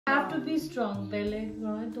be strong. Pele,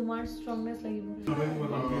 tomar strongness lagibo.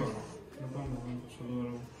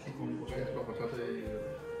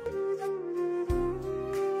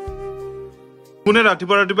 কোনে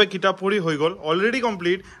ৰাতিপুৱা কিতাপ পঢ়ি হৈ গল অলৰেডি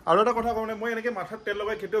কমপ্লিট আৰু এটা কথা কওঁ মই এনেকে মাথাত তেল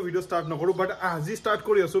লগাই কেতিয়াও ভিডিঅ ষ্টাৰ্ট নকৰো বাট আজি ষ্টাৰ্ট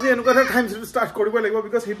কৰি আছো এনেকুৱা এটা টাইম ষ্টাৰ্ট কৰিব লাগিব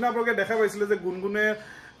বিকজ সিদিনা আপোনালোকে দেখা পাইছিলে যে গুণগুণে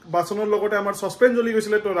বাচনৰ লগতে আমাৰ সসপেন জ্বলি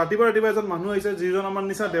গৈছিলে তো ৰাতিপুৱা এজন মানুহ আহিছে যিজন আমাৰ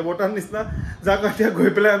নিচা দেৱতাৰ নিচিনা যাক এতিয়া গৈ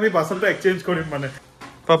পেলাই আমি বাচনটো এক্সচেঞ্জ কৰিম মানে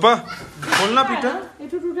পাপা বল না পিঠা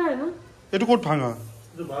এটো টুটাই ন এটো ক'ত ভাঙা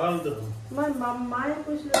এটো ভাল দেখো মায়ে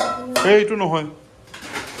কৈছিল এইটো নহয়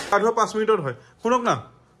আৰু 5 মিনিটৰ হয় শুনক না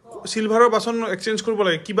সিলভাৰৰ বাসন এক্সচেঞ্জ কৰিব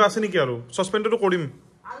লাগে কিবা আছে নেকি আৰু সসপেনটো কৰিম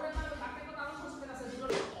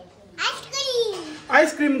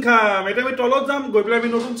আইসক্রিম খাম এটা আমি তলত যাম গৈ পেলাই আমি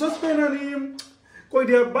নতুন সসপেন আনিম কৈ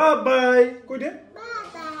দিয়া বাই বাই কৈ দিয়া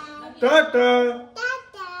টাটা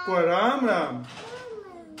কৈ ৰাম ৰাম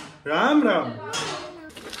राम राम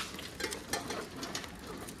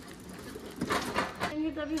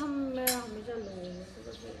तभी हम हमेशा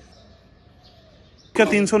क्या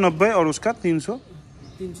 390 और उसका 300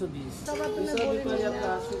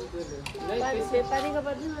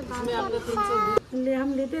 320 ले हम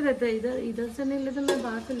लेते रहते हैं इधर से नहीं लेते मैं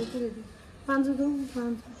बाहर से लेते रहती 500 दो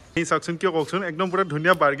 500 এই সাকশন কিয় কওকচোন একদম পুরা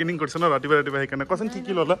ধুনিয়া বার্গেনিং করছ না ৰাতিপুৱা সেইকাৰণে কচোন কি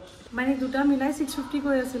কি ললা মানে দুটা মিলাই 650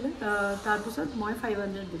 কৈ আছিল তাৰ পিছত মই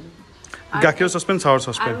 500 দিলো গাখীৰ সসপেন সাৱাৰ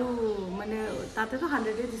সসপেন আৰু মানে তাতে তো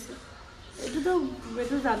 100 এ দিছে এটো তো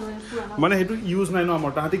বেটো জানো পুৰা মানে হেতু ইউজ নাই ন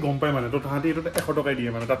আমাৰ তাহাতি গম পায় মানে তো তাহাতি এটো 100 টকা দিয়ে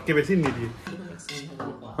মানে তাতকে বেছি নিদিয়ে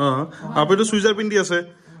আপনি তো সুইজার পিন্ডি আছে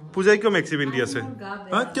পূজাই কিয় মেক্সি পিন্ডি আছে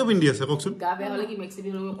হ্যাঁ কিয় পিন্ডি আছে কওকচোন গা বেয়া হলে কি মেক্সি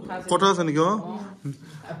পিন্ডিৰ কথা আছে নেকি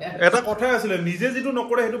এটা কথা আছিল নিজে যেটো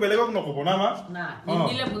নকৰে হেতু বেলেগক নকব না মা না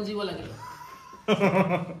নিদিলে বুজিব লাগিব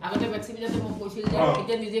আগতে মেক্সি পিন্ডিতে মই কৈছিল যে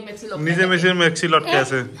এতিয়া নিজে মেক্সি লটকে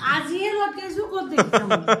আছে আজিয়ে লটকেছো ক'ত দেখাম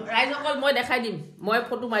ৰাইজকল মই দেখাই দিম মই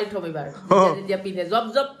ফটো মাৰি থম এবাৰ যেতিয়া পিন্ধে জব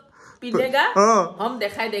পিন্ধেগা हम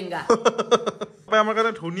দেখাই দেঙ্গা আমাৰ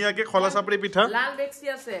কাৰণে ধুনিয়াকে খলা চাপৰি পিঠা লাল মেক্সি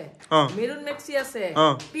আছে মেৰুন মেক্সি আছে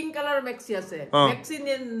পিংক কালাৰ মেক্সি আছে মেক্সি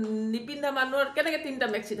নিপিন্ধা মানুহৰ কেনেকে তিনটা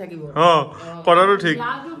মেক্সি থাকিব কৰাৰো ঠিক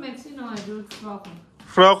লালটো মেক্সি নহয়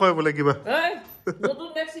ফ্ৰক হয় বলে কিবা নতুন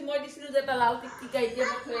মেক্সি মই দিছিলো যে তা লাল টিকা এতিয়া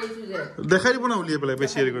মই থৈ আহিছো যে দেখাই দিব না উলিয়ে পেলাই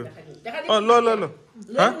বেছি হেৰি কৰি ল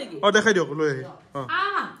হা দেখাই দিয়ক লৈ আহি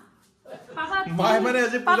পাপা মাই মানে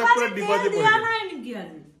আজি পূজা পুৰা দিবা দিব নাই নেকি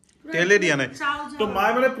আজি তেলে দিয়া নাই তো মাই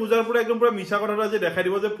মানে পূজাৰ পুৰা একদম পুৰা মিছা কথাটো আজি দেখাই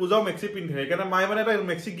দিব যে পূজাও মেক্সি পিন্ধে সেইকাৰণে মাই মানে এটা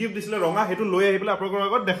মেক্সি গিফট দিছিলে ৰঙা হেতু লৈ আহি পেলাই আপোনালোকৰ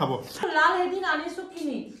আগত দেখাব লাল হেদিন আনিছো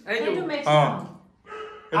কিনি এইটো মেক্সি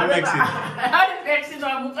এটা মেক্সি মেক্সি ন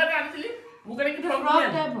মুখতে আনিছিলি মুখতে কি ধৰক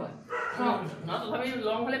না তথাপি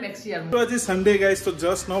লং হলে মেক্সি আৰু তো আজি সানডে গাইস তো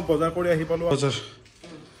জাস্ট নাও বজাৰ কৰি আহি পালো বজাৰ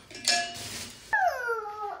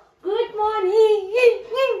গুড মর্নিং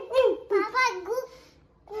পাপা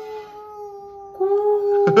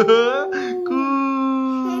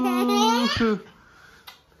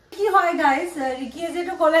কি হয় গাইস রিকিয়ে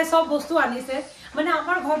যেটো কলে সব বস্তু আনিছে মানে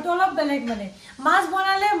আমার ঘরটো অলপ বেলেগ মানে মাছ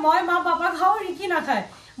বনালে মই মা পাপা খাও রিকি না খায়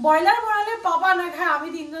বয়লার বনালে পাপা না খায় আমি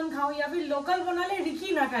তিনজন খাও या फिर লোকাল বনালে রিকি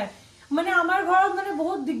না খায় মানে আমার ঘৰত মানে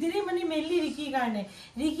বহুত দিগদিৰি মানে মেইনলি ৰিকি কাৰণে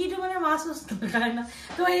ৰিকিটো মানে মাছ খায় না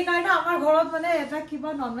তো এই কাৰণে আমাৰ ঘৰত মানে এটা কিবা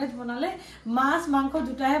ননভেজ বনালে মাছ মাংস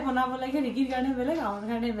দুটাহে বনাব লাগে ৰিকিৰ কাৰণে বেলেগ আমাৰ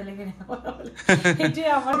কাৰণে বেলেগ এটো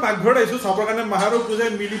আমাৰ পাকঘৰত আইছো চাবৰ কাৰণে মাহাৰো পূজাই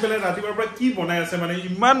মিলি পেলাই ৰাতিপুৱাৰ পৰা কি বনাই আছে মানে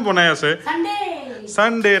ইমান বনাই আছে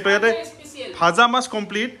সানডে তো ইয়াতে ভাজা মাছ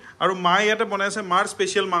কমপ্লিট আৰু মা ইয়াতে বনাই আছে মাৰ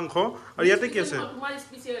স্পেশাল মাংস আৰু ইয়াতে কি আছে তোমাৰ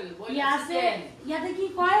স্পেশাল ইয়াতে কি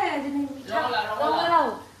কয়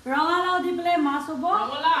ৰঙালাও দি পেলাই মাছ হ'ব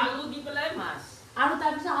ৰঙালাও আলু দি পেলাই মাছ আৰু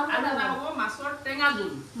তাৰ পিছত আৰু এটা হ'ব মাছৰ টেঙা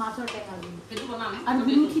জোল সেইটো বনাম আৰু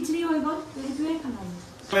বিহু খিচৰি হৈ গ'ল এইটোৱে খানা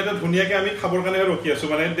এটা ধুনিয়াকে আমি খাবৰ কাৰণে ৰখি আছো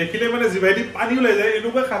মানে দেখিলে মানে জিভাইদি পানী ওলাই যায়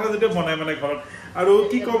এনেকুৱা খানা যেটা বনাই মানে ঘৰত আৰু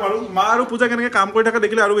কি কম আৰু মা আৰু পূজা কেনেকে কাম কৰি থকা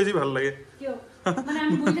দেখিলে আৰু বেছি ভাল লাগে কিয় মানে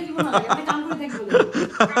আমি বহি থাকিব নালাগে আমি কাম কৰি থাকিব লাগে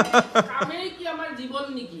কামেই কি আমাৰ জীৱন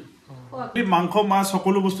নেকি মাংস মাছ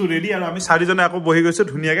সকলো বস্তু ৰেডি আৰু আমি চাৰিজনে আকৌ বহি গৈছো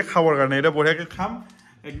ধুনিয়াকে খাবৰ কাৰণে এটা বঢ়িয়াকে খাম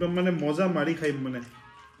একদম মানে মজা মাৰি খাইম মানে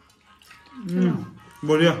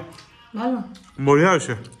বঢ়িয়া ভাল বঢ়িয়া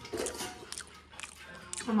হৈছে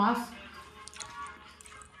মাছ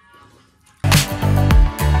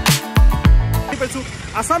পাইছোঁ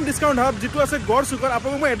আছাম ডিছকাউণ্ট হাব যিটো আছে গড় চুকৰ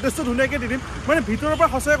আপোনালোকক মই এড্ৰেছটো ধুনীয়াকৈ দি দিম মানে ভিতৰৰ পৰা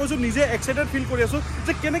সঁচাই কৈছোঁ নিজে এক্সাইটেড ফিল কৰি আছোঁ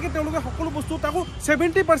যে কেনেকৈ তেওঁলোকে সকলো বস্তু তাকো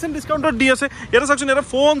 70% ডিছকাউণ্টত দি আছে ইয়াতে চাওকচোন ইয়াতে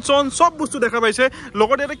ফোন চন চব বস্তু দেখা পাইছে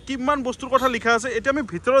লগতে ইয়াতে কিমান বস্তুৰ কথা লিখা আছে এতিয়া আমি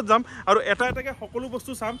ভিতৰত যাম আৰু এটা এটাকৈ সকলো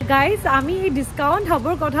বস্তু চাম গাইজ আমি এই ডিছকাউণ্ট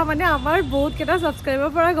হ'বৰ কথা মানে আমাৰ বহুত কেইটা ছাবস্ক্ৰাইবাৰ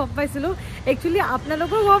পৰা গম পাইছিলোঁ একচুৱেলি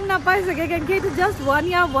আপোনালোকেও গম নাপায় চাগে কাৰণ কি এইটো জাষ্ট 1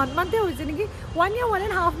 ইয়াৰ 1 মান্থে হৈছে নেকি 1 ইয়াৰ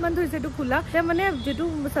 1.5 মান্থ হৈছে এইটো খোলা মানে যিটো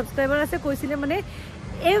ছাবস্ক্ৰাইবাৰ আছে কৈছিলে মানে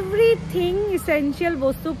এভৰিথিং ইছেঞ্চিয়েল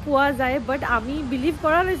বস্তু পোৱা যায় বাট আমি বিলিভ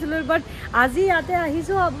কৰা নাছিলোঁ বাট আজি ইয়াতে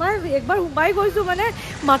আহিছোঁ মই একবাৰ সোমাই গৈছোঁ মানে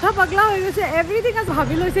মাথা পাগলা হৈ গৈছে এভৰিথিং আজ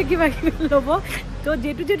ভাবি লৈছে কিবা কিবি ল'ব তো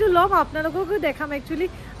যিটো ল'ম আপোনালোককো দেখাম একচুৱেলি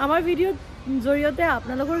আমাৰ ভিডিঅ'ত জৰিয়তে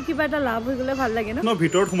আপোনালোকৰ কিবা এটা লাভ হৈ গ'লে ভাল লাগে ন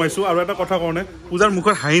ভিতৰত সোমাইছোঁ আৰু এটা কথা কওঁ নে পূজাৰ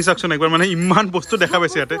মুখত হাঁহি চাওকচোন একবাৰ মানে ইমান বস্তু দেখা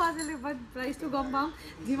পাইছে ইয়াতে প্ৰাইচটো গম পাম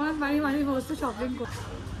যিমান পাৰিম আমি বস্তু শ্বপিং কৰিম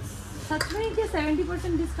सच में क्या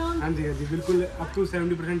 70% डिस्काउंट हाँ जी बिल्कुल अप टू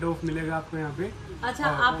 70% ऑफ मिलेगा आपको यहाँ पे अच्छा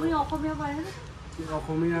आप भी ऑफर में पाए ना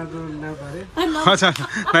ऑफर में तो ना पारे अच्छा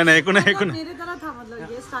नहीं एको ना मेरे तरह था मतलब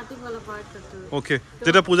ये स्टार्टिंग वाला पार्ट करते हुए ओके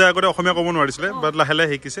जेटा पूजा करे অসমীয়া কব নোৱাৰিছিলে বাট লাহে লাহে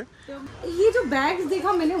শিকিছে ये जो बैग्स देखा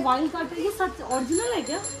मैंने वाइल्ड कार्ड पे ये सच ओरिजिनल है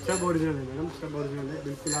क्या सब ओरिजिनल है मैडम सब ओरिजिनल है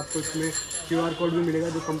बिल्कुल आपको इसमें क्यूआर कोड भी मिलेगा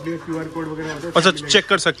जो कंप्लीट क्यूआर कोड वगैरह होता है अच्छा चेक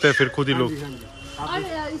कर सकते हैं फिर खुद ही लोग और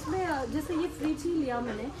इसमें जैसे ये फ्रिज ही लिया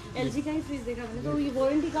मैंने एलजी का ही फ्रिज देखा मैंने तो ये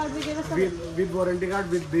वारंटी कार्ड वगैरह सब with warranty card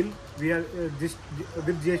with bill we are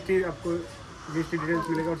with GST आपको जीएसटी डिटेल्स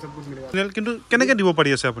मिलेगा और सब कुछ मिलेगा किंतु কেনেকৈ দিব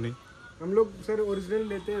পাৰি আছে আপুনি हम लोग सर ओरिजिनल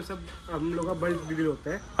लेते हैं सब हम लोग का बल्क डील होता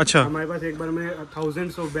है अच्छा हमारे पास एक बार में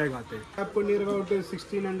थाउजेंड्स ऑफ बैग आते हैं आपको नियर अबाउट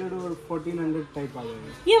 1600 और 1400 टाइप आ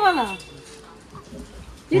जाएगा ये वाला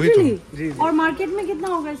लिटरली जी और मार्केट में कितना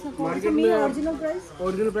होगा इसका मार्केट में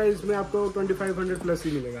ओरिजिनल प्राइस में आपको 2500 प्लस ही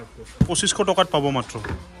मिलेगा आपको 2500 টকাত পাব মাত্ৰ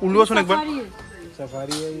উলুৱাচোন একবাৰ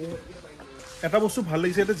सफारी है ये এটা বস্তু ভাল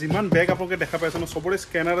লাগিছে এটা যিমান বেগ আপোনালোকে দেখা পাইছে ন সবৰে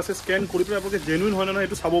স্ক্যানাৰ আছে স্ক্যান কৰি পেলাই আপোনালোকে জেনুইন হয় না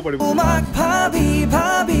এইটো চাব পাৰিব ভাবি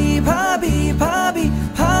ভাবি ভাবি ভাবি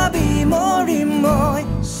ভাবি মৰি মই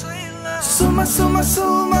সুমা সুমা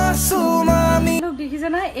সুমা সুমা আমি लोग देखिছে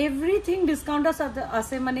না এভরিথিং ডিসকাউন্ট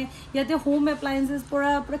আছে মানে ইয়াতে হোম এপ্লায়েন্সেস পুরা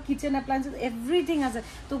কিচেন এপ্লায়েন্সেস এভরিথিং আছে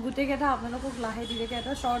তো গুটে কেটা আপোনালোকক লাহে দিকে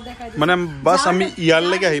এটা শর্ট দেখাই দিম মানে বাস আমি ইয়াৰ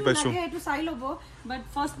লাগে আহি পাইছো এইটো চাই লব বাট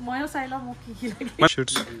ফার্স্ট ময়ো চাই লম কি লাগে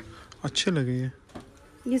शर्ट्स अच्छे लगे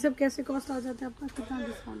ये सब कैसे कॉस्ट आ जाते हैं आपका कितना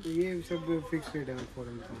डिस्काउंट ये सब फिक्स रेट है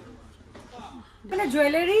फॉरेन का मैंने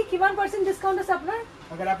ज्वेलरी कितना % डिस्काउंट है अपना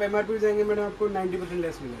अगर आप एमआरपी देंगे मैडम आपको 90%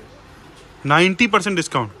 लेस मिलेगा 90%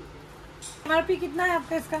 डिस्काउंट एमआरपी कितना है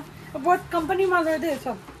आपका इसका बहुत कंपनी माल है दे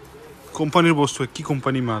सब कंपनीर বস্তু কি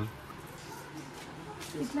কোম্পানি মাল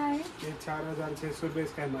कितना है ये 4600 रुपए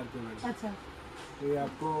इसका एमआरपी है अच्छा ये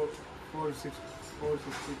आपको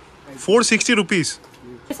 460 रुपीस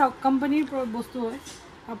सब कंपनीर বস্তু হয়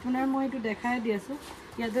আপোনাৰ মই এটো দেখাই দি আছো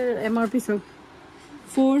ইয়াতে এমআৰপি সব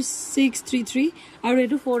 4633 আৰু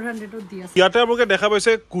এটো 400 ত দি আছে ইয়াতে আপোনালোকে দেখা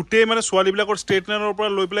পাইছে গুটে মানে ছোৱালীবিলাকৰ ষ্টেটনাৰৰ পৰা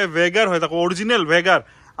লৈ পেলাই ভেগাৰ হয় তাকো অৰিজিনেল ভেগাৰ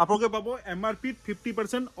আপোনালোকে পাব এমআৰপি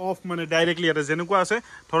 50% অফ মানে ডাইৰেক্টলি ইয়াতে যেনেকুৱা আছে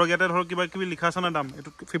ধৰক ইয়াতে ধৰক কিবা কিবি লিখা আছে না দাম এটো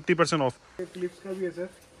 50% অফ क्लिप्स का भी है सर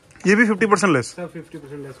ये भी 50% लेस सब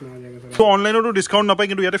 50% लेस में आ जाएगा सर तो ऑनलाइन तो डिस्काउंट ना पाए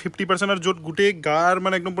किंतु याते 50% और जो गुटे गार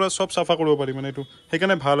মানে একদম পুরা সব সাফা কৰিব পাৰি মানে এটো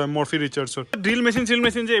হেকানে ভাল হয় মৰফি ৰিচাৰ্জৰ ড্ৰিল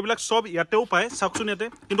মেচিন যে এইবিলাক সব ইয়াতেও পায় সাকচুন ইয়াতে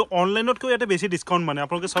কিন্তু অনলাইনত কেও ইয়াতে বেছি ডিসকাউন্ট মানে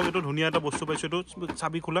আপোনালোকে সব এটো ধুনিয়া এটা বস্তু পাইছো এটো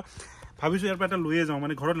চাবি খোলা ভাবিছো ইয়াৰ পৰা এটা লৈয়ে যাও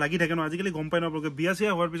মানে ঘৰত লাগি থাকে ন আজিকালি গম পাই ন আপোনালোকে বিয়া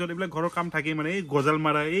চিয়া হোৱাৰ পিছত এইবিলাক ঘৰৰ কাম থাকে মানে এই গজাল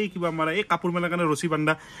মাৰা এই কিবা মাৰা এই কাপোৰ মেলা কাৰণে ৰছী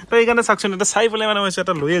বান্ধা তো এইকাৰণে সাকচুন এটা চাই পেলাই মানে মই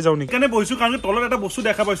এটা লৈয়ে যাও নেকি কাৰণে বহিছো কাৰণ তলত এটা বস্তু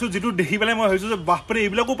দেখা পাইছো যেটো দেখি পেলাই মই ভাবিছো যে বাপৰে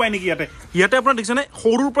এইবিলাকো পায় নেকি ইয়াতে আপোনাৰ দেখিছেনে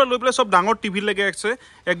সৰুৰ পৰা লৈ পেলাই সব ডাঙৰ টিভি লাগে আছে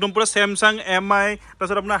একদম পুৰা স্যামসাং এমআই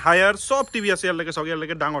তাছত আপোনাৰ হায়াৰ সব টিভি আছে ইয়াৰ লাগে সব ইয়াৰ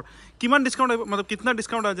লাগে ডাঙৰ কিমান ডিসকাউंट मतलब कितना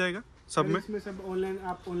डिस्काउंट आ जाएगा सब में इसमें सब ऑनलाइन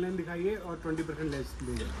आप ऑनलाइन दिखाइए और 20% लेस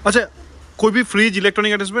लीजिए अच्छा कोई भी फ्रिज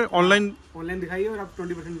इलेक्ट्रॉनिक आइटम्स में ऑनलाइन दिखाइए और आप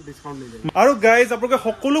 20% डिस्काउंट ले लीजिए আৰু গাইজ আপোনালোকে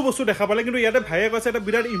সকলো বস্তু দেখা পালে কিন্তু ইয়াতে ভাইয়ে কৈছে এটা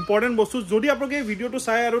বিৰাট ইম্পৰ্টেন্ট বস্তু যদি আপোনালোকে ভিডিওটো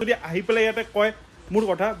চাই আৰু যদি আহি পেলাই ইয়াতে কয় মোৰ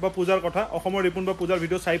কথা বা পূজাৰ কথা অসমৰ ৰিপুন বা পূজাৰ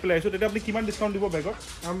ভিডিও চাই পেলাই আইছো তেতিয়া আপুনি কিমান ডিসকাউন্ট দিব বেগত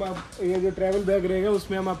हम ये जो ट्रैवल बैग रहेगा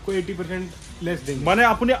उसमें हम आपको 80% लेस देंगे মানে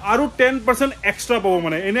আপুনি আৰু 10% এক্সট্ৰা পাব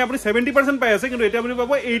মানে এনে আপুনি 70% পাই আছে কিন্তু এতিয়া আপুনি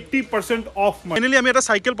পাব 80% অফ ফাইনালি আমি এটা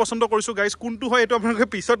সাইকেল পছন্দ কৰিছো গাইজ কোনটো হয় এটো আপোনালোকে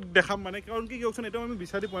পিছত দেখাম মানে কাৰণ কি অপচন এটো আমি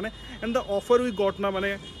বিচাৰি পোৱা নাই and the offer we got না মানে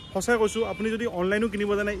হসাই কৈছো আপুনি যদি অনলাইনও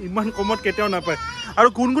কিনিব জানে ইমান কমত কেতিয়াও নাপায় আৰু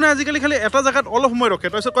কোনগুনে আজিকালি খালি এটা জায়গাত অলপ সময় ৰখে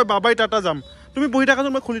তাৰপিছত কয় বাবাই টাটা যাম তুমি বহি থাকা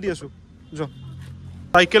মই খুলি দি আছো য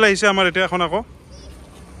साइकिल आइसे हमारे एटा এখন আকৌ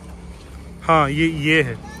हां ये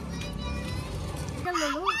है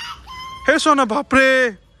हे सोना बाप रे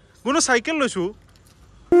गुनो साइकिल लइछु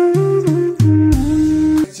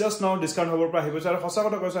জাষ্ট নাও ডিসকাউন্ট হবৰ পৰা আহিব আৰু সঁচা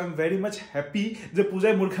কথা কৈছো I am very mass happy যে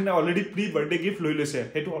পূজাই মোৰ কাৰণে অলৰেডি প্ৰি বাৰ্থডে গিফ্ট লৈ লৈছে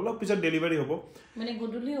হেতু অলপ পিছত ডেলিভাৰি হ'ব মানে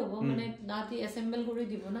গডুলি হ'ব মানে দাতি অ্যাসেম্বল কৰি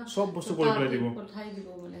দিব না সব বস্তু কৰি পেলাই দিব পঠাই দিব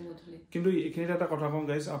মানে গডুলি কিন্তু এইখিনিতে এটা কথা কম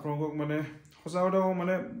গাইস আপোনালোকক মানে সঁচা কথা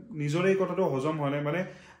মানে নিজৰে এই কথাটো হজম হয় নাই মানে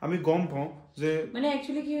আমি গম পাওঁ যে মানে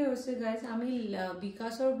একচুয়ালি কি হৈছে গাইস আমি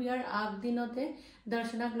বিকাশৰ বিয়াৰ আগ দিনতে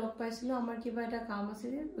দৰ্শনাক লগ পাইছিলো আমাৰ কিবা এটা কাম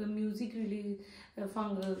আছিল মিউজিক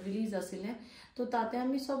ৰিলিজ আছিল তো তাতে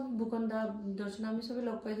আমি সব বুকন্দা দৰ্শনা আমি সবে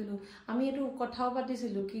লগ পাইছিলো আমি এটো কথাও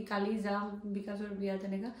পাতিছিলো কি কালি যাম বিকাশৰ বিয়া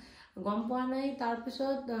তেনেকা গম পোৱা নাই তাৰ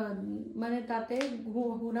পিছত মানে তাতে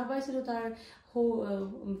শুনা পাইছিলো তাৰ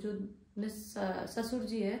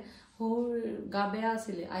সসুৰজিয়ে হোৰ গা বেয়া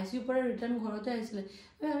আছিলে আইসিইউ পৰা ৰিটাৰ্ণ ঘৰতে আহিছিলে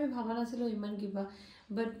আমি ভাবা নাছিলো ইমান কিবা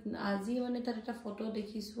বাট আজি মানে তাৰ এটা ফটো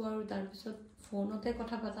দেখিছো আৰু তাৰ পিছত ফোনতে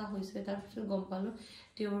কথা পাতা হৈছে তাৰ পিছত গম পালো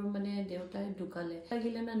তেওঁৰ মানে দেউতাই ঢুকালে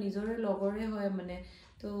লাগিলে না নিজৰে লগৰে হয় মানে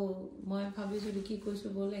তো মই ভাবিছো কি কৈছো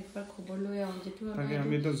বল একবাৰ খবৰ লৈ আও যেটো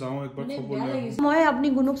আমি তো যাও একবাৰ খবৰ লৈ মই আপুনি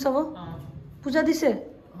গুনুক চাব পূজা দিছে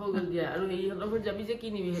হৈ গল দিয়া আৰু এই হলফৰ যাবি যে কি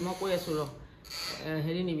নিবি মই কৈ আছো ৰ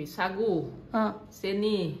হেৰি নিবি সাগু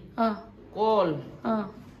চেনি কল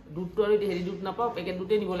দুধটো আৰু হেৰি দুধ নাপাও পেকেট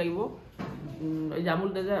দুধে নিব লাগিব জামুল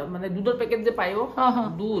মানে দুধৰ পেকেট যে পায়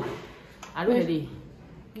দুধ আৰু হেৰি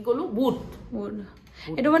কি কলো বুট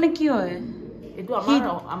এটো মানে কি হয় এটো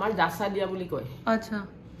আমাৰ জাসা দিয়া বুলি কয় আচ্ছা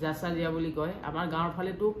জাসা দিয়া বুলি কয় আমাৰ গাঁৱৰ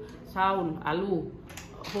ফালেটো চাউল আলু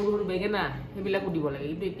সৰু সৰু বেগেনা হেবিলাকো দিব লাগে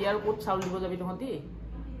কিন্তু এতিয়া আৰু ক'ত চাউল দিব যাবি তহঁতি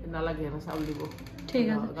নালাগে না চাউল দিব ঠিক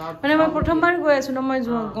আছে মানে মই প্ৰথমবাৰ গৈ আছো না মই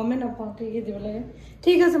গমে নাপাওঁ ঠিক দিব লাগে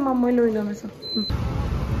ঠিক আছে মা মই লৈ ল'ম আছো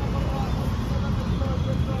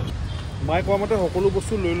মাই কোৱা মতে সকলো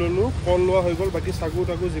বস্তু লৈ ললো কল লোৱা হৈ গল বাকি সাগু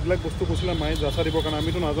তাগু যিবিলাক বস্তু কৈছিলা মাই জাসা দিব কাৰণ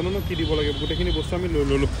আমিতো নাজানো ন কি দিব লাগে গোটেইখিনি বস্তু আমি লৈ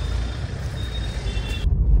ললো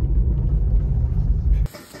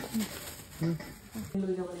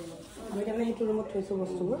লৈ যাব লাগিব মই মানে হেতু ৰুমত থৈছো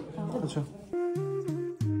বস্তুবোৰ আচ্ছা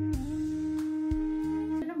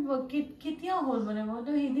কেতিয়া হল মানে মই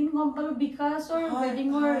তো এদিন গম পালো বিকাশৰ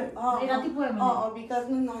ওয়েডিংৰ ৰাতিপুৱা মানে বিকাশ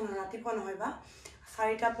নহয় ৰাতিপুৱা নহয় বা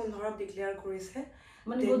 4:15 ডিক্লেয়াৰ কৰিছে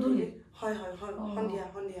মানে গধূলি হয়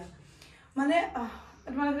সন্ধিয়া মানে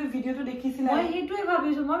তোমালোকে ভিডিওটো দেখিছিলা মই হেতুই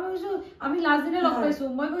ভাবিছো আমি লাষ্ট দিনে লগ পাইছো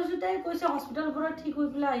মই কৈছো তাই কৈছে হস্পিটাল পৰা ঠিক হৈ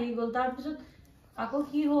পেলাই আহি গল তাৰ পিছত আকৌ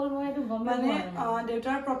কি হল মই এটো গম মানে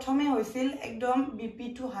দেউতাৰ প্ৰথমে হৈছিল একদম বিপি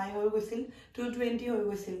টু হাই হৈ গৈছিল 220 হৈ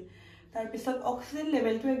গৈছিল তাৰ পিছত অক্সিজেন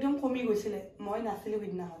লেভেলটো একদম কমি গৈছিল মই নাছিলো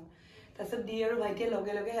বিদিনাখন তাৰ পিছত ডি আৰু ভাইটিয়ে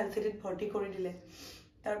লগে লগে হেলথ সিটিত ভৰ্তি কৰি দিলে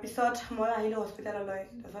তাৰ পিছত মই আহিলো হস্পিটাললৈ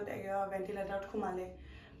তাৰ পিছত ভেন্টিলেটৰত খুমালে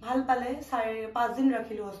ভাল পালে 4-5 দিন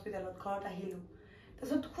ৰাখিলো হস্পিটালত ঘৰত আহিলো তাৰ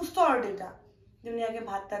পিছত সুস্থ আৰু দেউতা দুনিয়াকে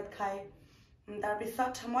ভাত তাত খাই তাৰ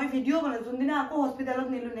পিছত মই ভিডিও বনাইছো যোনদিনা আকৌ হস্পিটালত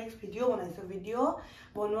নিলো নেক্সট ভিডিও বনাইছো ভিডিও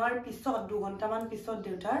বনোৱাৰ পিছত 2 ঘণ্টামান পিছত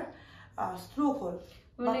দেউতাৰ ষ্ট্ৰোক হ'ল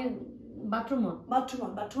মানে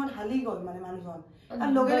বাথৰুমত হালি গল মানে মানুহজন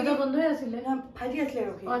আৰু লগে লগে বন্ধই আছিল ভাইটি আছিলে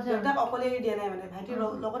ৰখি দেউতাক অকলে এৰি দিয়া নাই মানে ভাইটিৰ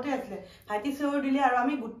লগতে আছিলে ভাইটি চিঞৰ দিলে আৰু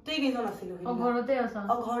আমি গোটেই কেইজন আছিলো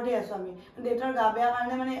ঘৰতে আছো আমি দেউতাৰ গা বেয়া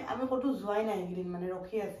কাৰণে মানে আমি ক'তো যোৱাই নাই এইদিন মানে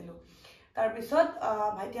ৰখি আছিলো তাৰ পিছত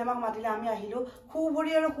ভাইটি আমাক মাতিলে আমি আহিলো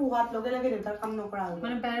খুবৰি আৰু খুহাত লগে লগে দেউতাৰ কাম নকৰা হ'ল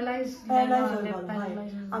মানে প্যাৰালাইজ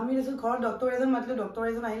আমি দেখো ঘৰৰ ডক্টৰ এজন মাতিলো ডক্টৰ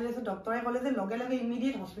এজন আহিলে ডক্টৰে ক'লে যে লগে লগে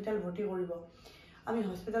ইমিডিয়েট হস্পিটাল ভৰ্তি কৰিব আমি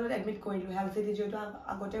হস্পিটালত এডমিট কৰিলো হেলথ সিটি যেটো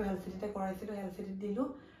আগতে হেলথ সিটিতে কৰাইছিলো হেলথ সিটিত দিলো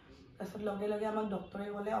তাৰপিছত লগে লগে আমাক ডক্টৰে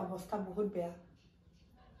ক'লে অৱস্থা বহুত বেয়া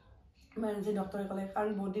ইমাৰ্জেঞ্চি ডক্টৰে ক'লে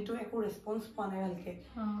কাৰণ বডিটো একো ৰেসপন্স পোৱা নাই ভালকে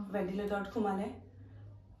ভেন্টিলেটৰত খুমালে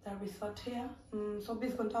তাৰ পিছত হেয়া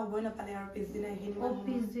 24 ঘণ্টা হ'বই নাপালে আৰু পিছদিনা এইখিনি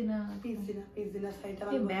পিছদিনা 4টা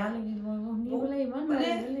মান বেয়া লাগিল শুনিবলৈ ইমান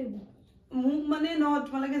মোক মানে ন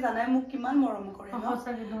তোমালোকে জানাই মোক কিমান মৰম কৰে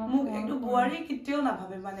মোক একটু বুৱাৰী কেতিয়াও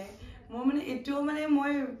নাভাবে মানে মই মানে এতিয়াও মানে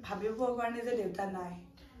মই ভাবিব কাৰণে যে দেউতা নাই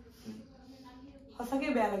সঁচাকে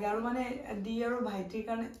বেয়া লাগে আৰু মানে দি আৰু ভাইটিৰ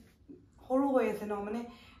কাৰণে সৰু হৈ আছে ন মানে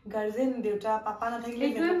গাৰ্জেন দেউতা পাপা নাথাকিলে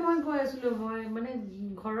এইটোৱে মই কৈ আছিলো মই মানে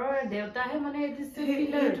ঘৰৰ দেউতাহে মানে it is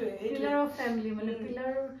pillar of family মানে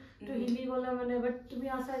পিলাৰ টু হিলি গলা মানে বাট তুমি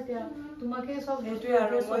আছা এতিয়া তোমাকে সব এইটোৱে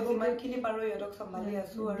আৰু মই যিমানখিনি পাৰো ইহঁতক সম্ভালি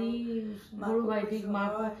আছো আৰু গৰু ভাইটিক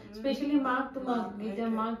মাক স্পেশালি মাক তোমাক এতিয়া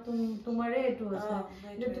মাক তোমাৰে এইটো আছে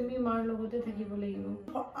যে তুমি মাৰ লগতে থাকিব লাগিব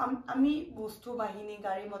আমি বস্তু বাহিনী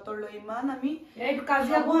গাড়ী মটৰ লৈ ইমান আমি এইটো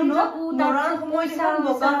কাজিয়া কৰি থাকো তাৰ পইচা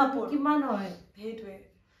বগা কাপোৰ কিমান হয় সেইটোৱে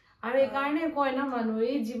আৰু এই কাৰণে কয় না মানুহ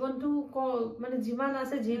এই জীৱনটো মানে যিমান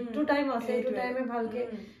আছে যেটো টাইম আছে এইটো টাইমে ভালকে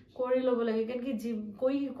কৰি ল'ব লাগে क्योंकि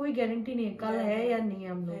कोई गारंटी नहीं कल है या नहीं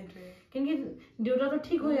हम लोग क्योंकि देउता तो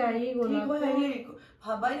ठीक हो जाएगी गोला ठीक हो जाएगी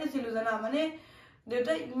भाबाई नसिलु जाना माने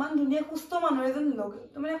দেউতা ইমান ধুনীয়া সুস্থ মানুহ এজন লগ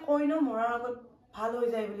মানে কয় ন মৰাৰ আগত ভাল হৈ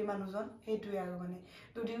যায় বুলি মানুহজন সেইটোৱে আৰু মানে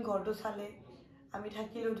দুদিন ঘৰটো চালে আমি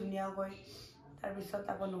থাকিলেও ধুনীয়াকৈ তাৰপিছত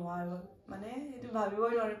আকৌ নোহোৱা হৈ গ'ল মানে এইটো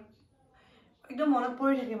ভাবিবই নোৱাৰে একদম মনত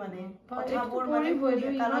পৰি থাকে মানে কথাবোৰ মানে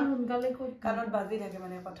কাণত বাজি থাকে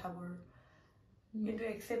মানে কথাবোৰ কিন্তু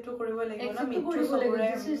একচেপ্টটো কৰিব লাগিব না মিঠু চবৰে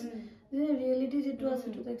যে ৰিয়েলিটি যেটো আছে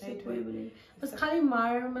তো একচেপ্ট কৰিব লাগিব বস খালি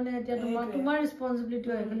মাৰ মানে এতিয়া তোমাৰ ৰেসপন্সিবিলিটি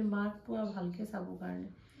হয় খালি মাক পুৰা ভালকে চাব কাৰণে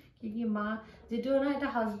কি মা যেটো না এটা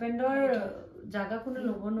হাজবেণ্ডৰ জাগা কোনো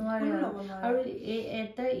লব নোৱাৰে আৰু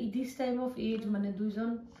এটা দিস টাইম অফ এজ মানে দুইজন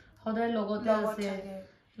সদায় লগতে আছে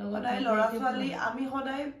সদায় লৰা ছোৱালী আমি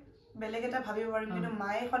সদায় বেলেগ এটা ভাবিব পাৰিম কিন্তু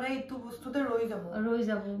মায়ে সদায় ইটো বস্তুতে ৰৈ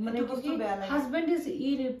যাব মানে কি হাজবেণ্ড ইজ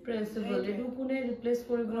ইৰিপ্লেসেবল এটো কোনে ৰিপ্লেস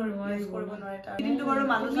কৰিব নোৱাৰে কিন্তু বাৰু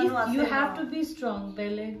মানুহ জানো আছে U have to B strong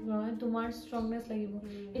বেলেগ নহয় তোমাৰ ষ্ট্ৰংনেছ লাগিব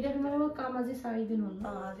এটা তোমাৰ কাম আজি 4 দিন হ'ল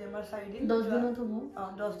আজি আমাৰ 4 দিন 10 দিনত হ'ব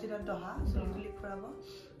 10 দিনত দহা চুলি ফুৰাব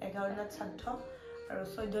 11 দিনত শ্ৰাদ্ধ আৰু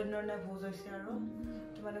 14 দিনৰ ভোজ হৈছে আৰু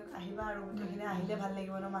তোমালোক আহিবা আৰু গোটেইখিনি আহিলে ভাল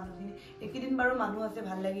লাগিব ন মানুহখিনি একেদিন বাৰু মানুহ আছে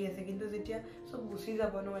ভাল লাগি আছে কিন্তু যেতিয়া সব গুচি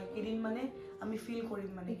যাব ন একেদিন মানে আমি ফিল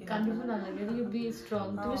কৰিম মানে কান্দিব নালাগে ইউ বি ষ্ট্ৰং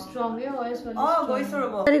তুমি ষ্ট্ৰংগে হয় ছোৱালী গৈছো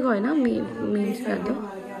ৰব তাৰিখ হয় না মেইন শ্ৰাদ্ধ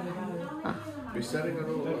বিচাৰি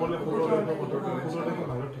আৰু ক'লে 17 তাৰিখে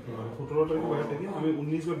বাহিৰত থাকিব 17 তাৰিখে বাহিৰত থাকি আমি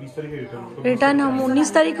 19 বা 20 তাৰিখে ৰিটাৰ্ণ হম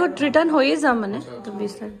 19 তাৰিখত ৰিটাৰ্ণ হৈয়ে যাম মানে তো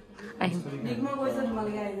 20 তাৰিখ আহিম দিগমা কৈছে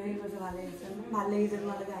তোমালোকে আহিলে কৈছে ভাল লাগিছে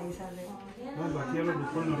তোমালোকে আহিছা যে মই বাকি আৰু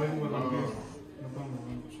দুখন নলাই মই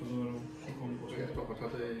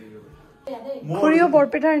কথাতে খুৰিও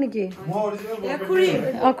বৰপেটাৰ নেকি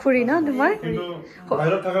খুৰি না তোমাৰ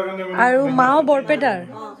আৰু মাও বৰপেটাৰ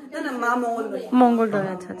মা মংগলদৈ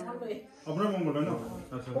আচ্ছা আচ্ছা আপোনাৰ মংগলদৈ ন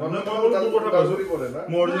আচ্ছা আপোনাৰ মংগলদৈ কথা বাজৰি পৰে না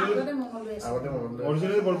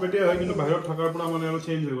অৰিজিনেল বৰপেটিয়া হয় কিন্তু বাহিৰত থকাৰ পৰা মানে অলপ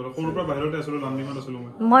চেঞ্জ হৈ গ'ল সৰুৰ পৰা বাহিৰতে আছিলো লামডিঙত আছিলো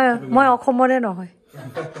মই অসমৰে নহয়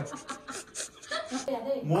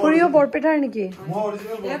খুৰিও বৰপেটাৰ নেকি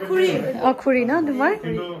খুৰি না তোমাৰ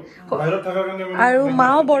আৰু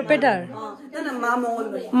মাও বৰপেটাৰ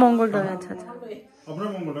মংগলদৈ আচ্ছা আচ্ছা আপোনাৰ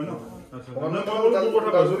মংগলদৈ ন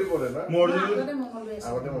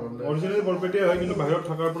অৰিজিনেল বৰপেটিয়া হয় কিন্তু বাহিৰত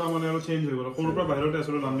থকাৰ পৰা মানে অলপ চেঞ্জ হৈ গ'ল সৰুৰ পৰা বাহিৰতে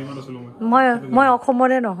আছিলো লামডিঙত আছিলো মই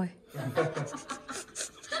অসমৰে নহয়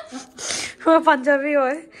পাঞ্জাবী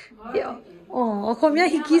হয় অসমীয়া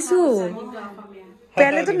শিকিছো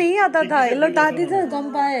पहले तो नहीं आता था ये लोग दादी से गम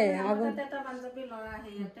पाए पंजाबी लड़ा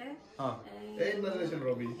है याते এই নাছিল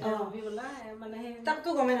ৰবি বলা মানে তাকটো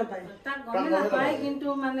গমে না পায় তাক গমে না পায় কিন্তু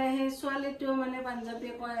মানে হে সোয়ালিটো মানে পাঞ্জাবী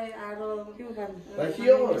কয় আৰু কিউ গান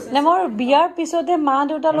না মোৰ বিয়াৰ পিছতে মা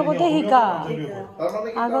দেউতাৰ লগতে শিকা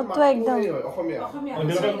আগত তো একদম অসমীয়া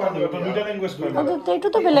দুটা ল্যাঙ্গুয়েজ কয় এইটো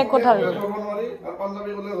তো বেলেগ কথা আৰু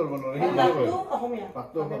পাঞ্জাবী গলে ধৰব নোৱাৰে তাকটো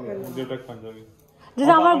অসমীয়া দেউতাক পাঞ্জাবী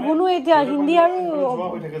যেটা আমাৰ গুণু এতিয়া হিন্দি আৰু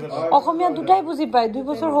অসমীয়া দুটাই বুজি পায় 2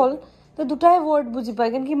 বছৰ হ'ল তো দুটাই ওয়াৰ্ড বুজি পায়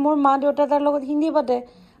কিন্তু মোৰ মা দেউতা তাৰ লগত হিন্দি পাতে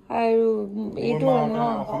আৰু এইটো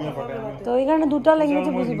অসমীয়া পাতে তো এই কাৰণে দুটা ল্যাঙ্গুয়েজ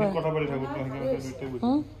বুজি পায় কথা পাৰি থাকো